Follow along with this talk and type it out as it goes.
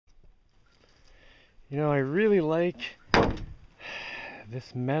You know, I really like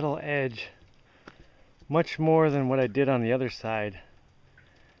this metal edge much more than what I did on the other side.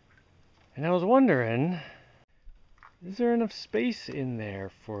 And I was wondering, is there enough space in there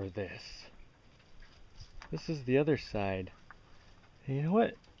for this? This is the other side. And you know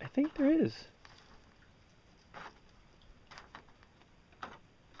what? I think there is.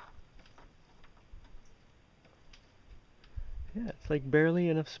 Yeah, it's like barely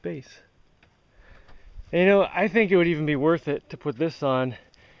enough space. And you know, I think it would even be worth it to put this on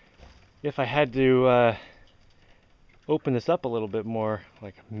if I had to open this up a little bit more,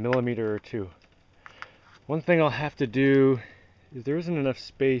 like a millimeter or two. One thing I'll have to do is there isn't enough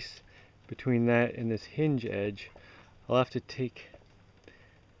space between that and this hinge edge. I'll have to take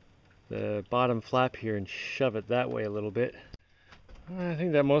the bottom flap here and shove it that way a little bit. I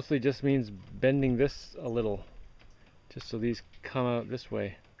think that mostly just means bending this a little, just so these come out this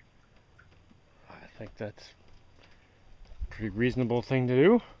way. I think that's a pretty reasonable thing to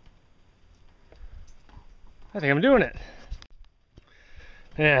do. I think I'm doing it.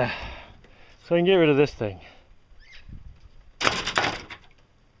 Yeah, so I can get rid of this thing.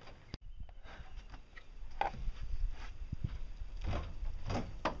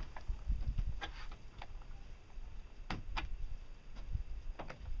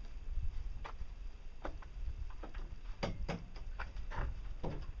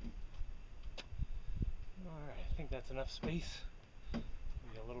 I think that's enough space. Maybe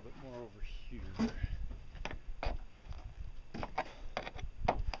a little bit more over here.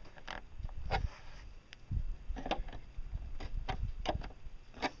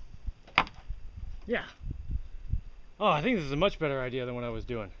 Yeah. Oh, I think this is a much better idea than what I was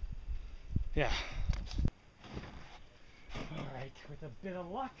doing. Yeah. Alright, with a bit of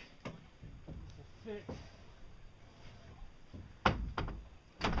luck, this will fit.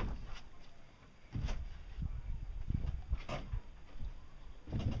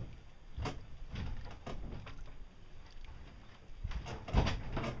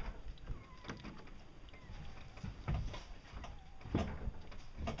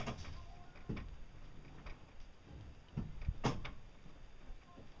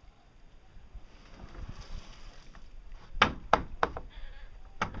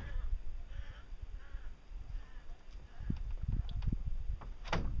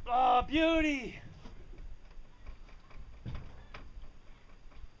 Oh, beauty!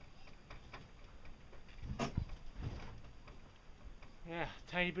 Yeah,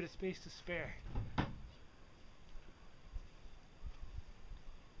 tiny bit of space to spare.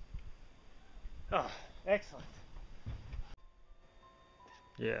 Oh, excellent.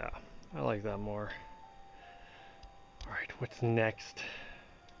 Yeah, I like that more. Alright, what's next?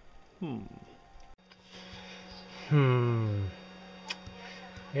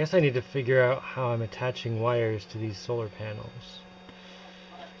 I guess I need to figure out how I'm attaching wires to these solar panels.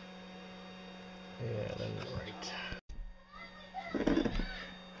 Yeah, that's right.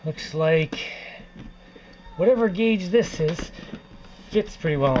 Looks like whatever gauge this is fits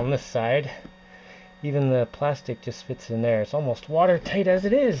pretty well on this side. Even the plastic just fits in there. It's almost watertight as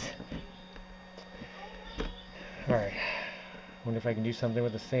it is. Alright, wonder if I can do something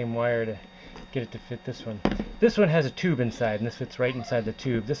with the same wire to get it to fit this one. This one has a tube inside, and this fits right inside the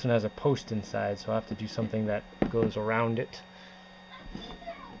tube. This one has a post inside, so I'll have to do something that goes around it.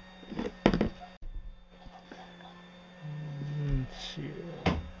 Let's see.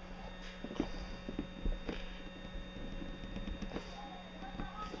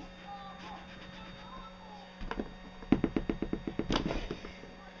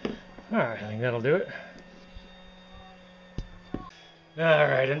 Alright, I think that'll do it.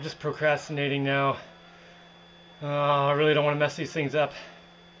 Alright, I'm just procrastinating now. Oh, I really don't want to mess these things up.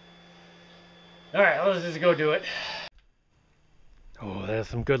 Alright, let's just go do it. Oh, there's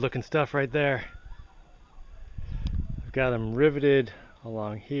some good looking stuff right there. I've got them riveted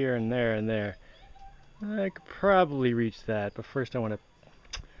along here and there and there. I could probably reach that, but first I want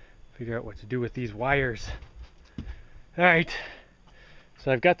to figure out what to do with these wires. Alright,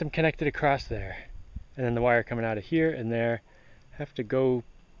 so I've got them connected across there. And then the wire coming out of here and there. Have to go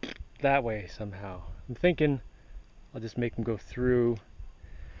that way somehow. I'm thinking I'll just make them go through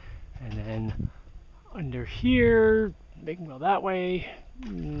and then under here, make them go that way. I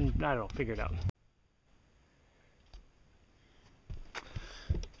don't know, figure it out. I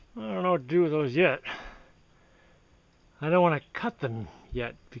don't know what to do with those yet. I don't want to cut them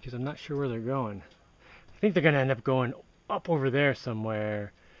yet because I'm not sure where they're going. I think they're going to end up going up over there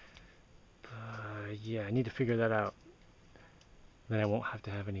somewhere. Yeah, I need to figure that out. Then I won't have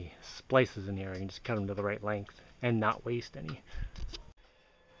to have any splices in here. I can just cut them to the right length and not waste any.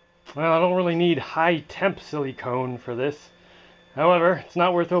 Well, I don't really need high temp silicone for this. However, it's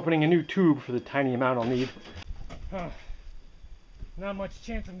not worth opening a new tube for the tiny amount I'll need. Huh. Not much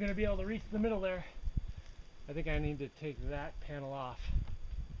chance I'm going to be able to reach the middle there. I think I need to take that panel off.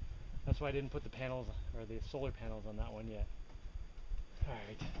 That's why I didn't put the panels, or the solar panels on that one yet.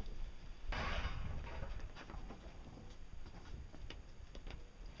 Alright.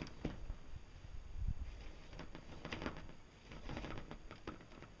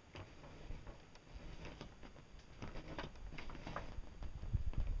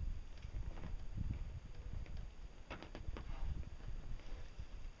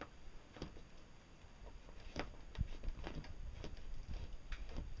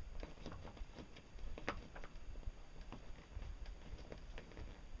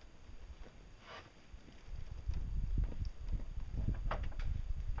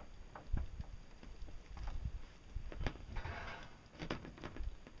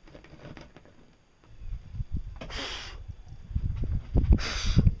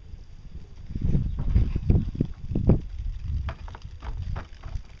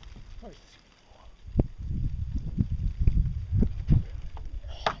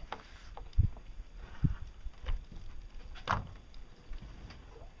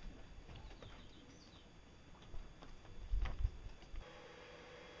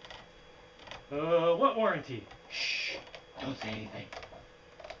 What warranty? Shh, don't say anything.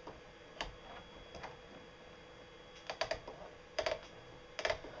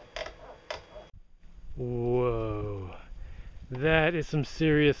 Whoa, that is some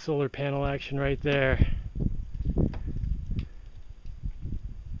serious solar panel action right there.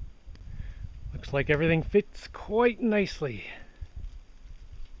 Looks like everything fits quite nicely.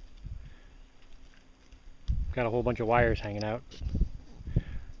 Got a whole bunch of wires hanging out.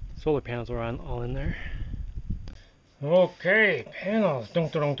 Solar panels are all in there. Okay, panels.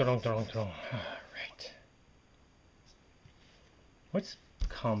 Alright. What's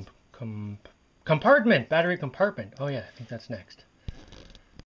compartment? Battery compartment. Oh yeah, I think that's next.